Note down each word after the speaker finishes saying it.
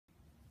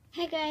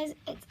Hey guys,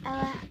 it's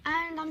Ella,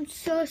 and I'm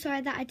so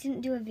sorry that I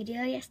didn't do a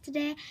video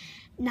yesterday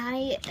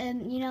night.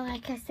 You know,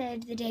 like I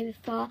said the day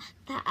before,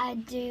 that I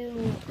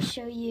do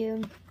show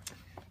you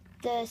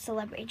the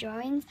celebrity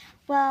drawings.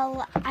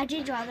 Well, I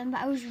did draw them,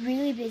 but I was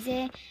really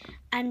busy,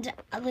 and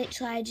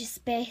I just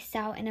spaced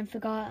out and I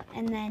forgot.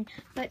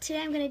 But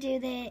today I'm gonna do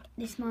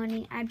this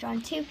morning. I've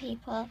drawn two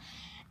people,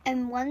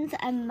 and one's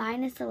a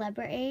minor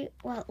celebrity.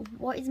 Well,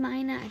 what is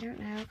minor? I don't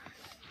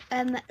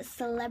know.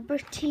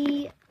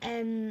 Celebrity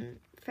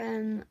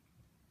from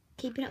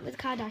Keeping Up with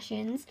the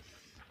Kardashians,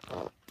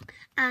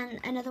 and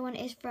another one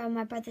is from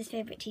my brother's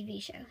favourite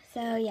TV show.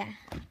 So yeah,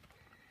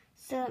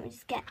 so let me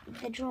just get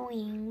the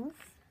drawings.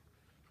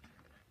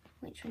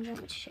 Which one do you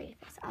want me to show you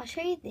first? I'll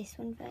show you this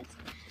one first.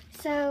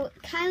 So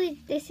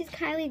this is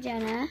Kylie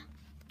Jenner.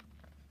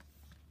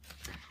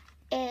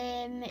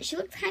 She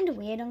looks kind of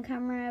weird on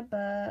camera,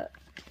 but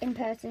in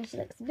person she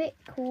looks a bit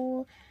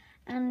cool.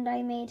 And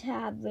I made her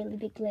have really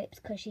big lips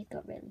because she's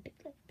got really big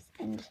lips,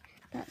 and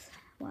that's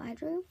what I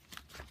drew.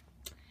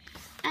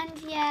 And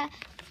yeah,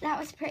 that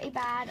was pretty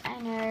bad. I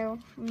know,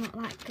 I'm not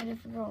that good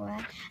of a drawer.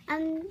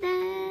 And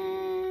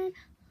then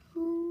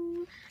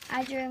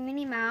I drew a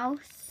Minnie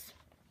Mouse,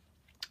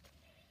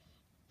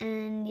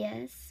 and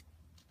yes,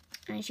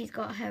 and she's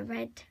got her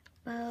red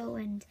bow,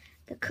 and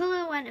the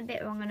colour went a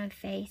bit wrong on her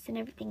face, and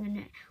everything on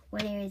it,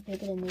 one ear is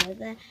bigger than the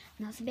other, and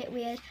that's a bit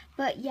weird.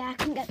 But yeah, I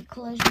couldn't get the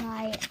colours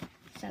right,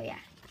 so yeah.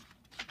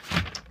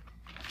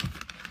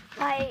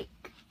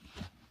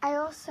 I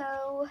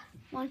also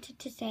wanted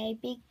to say a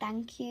big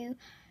thank you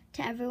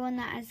to everyone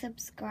that has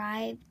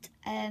subscribed.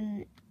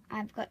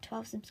 I've got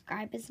 12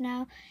 subscribers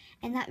now,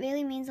 and that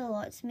really means a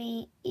lot to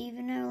me,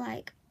 even though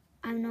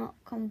I'm not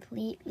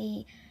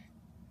completely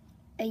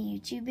a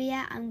YouTuber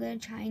yet. I'm going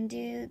to try and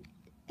do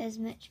as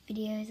much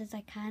videos as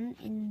I can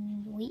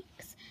in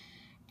weeks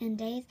and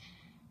days.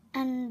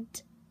 And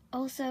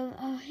also,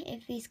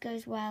 if this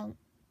goes well,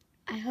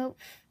 I hope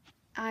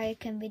I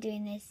can be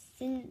doing this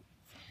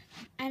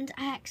and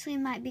I actually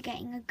might be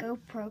getting a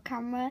GoPro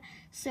camera.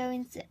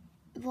 So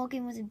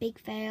vlogging was a big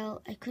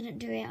fail. I couldn't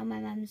do it on my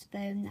mum's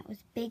phone. That was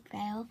a big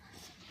fail.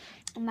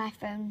 And my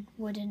phone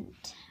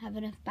wouldn't have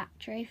enough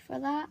battery for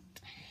that.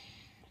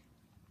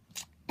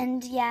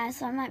 And yeah,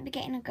 so I might be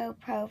getting a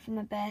GoPro for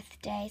my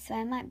birthday. So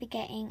I might be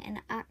getting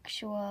an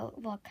actual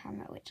vlog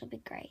camera, which will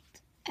be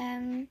great.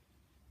 So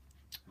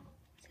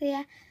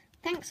yeah,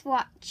 thanks for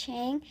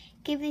watching.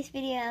 Give this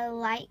video a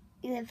like,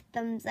 a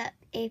thumbs up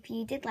if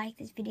you did like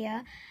this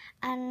video,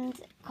 and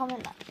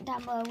comment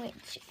down below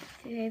which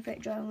favourite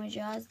drawing was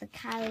yours, the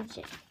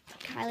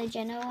Kylie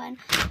Jenner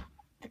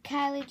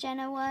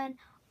one,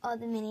 or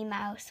the Minnie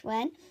Mouse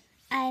one.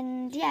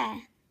 And yeah,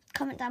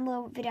 comment down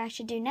below what video I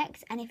should do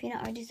next, and if you're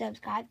not already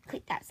subscribed,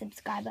 click that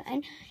subscribe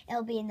button.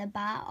 It'll be in the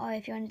bar, or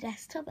if you're on a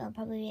desktop, it'll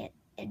probably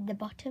be at the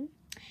bottom.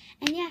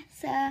 And yeah,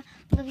 so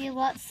love you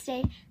lots,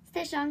 stay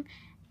strong,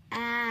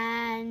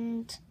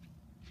 and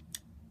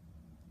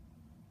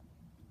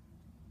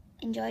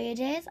enjoy your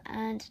days,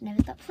 and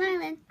never stop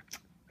smiling.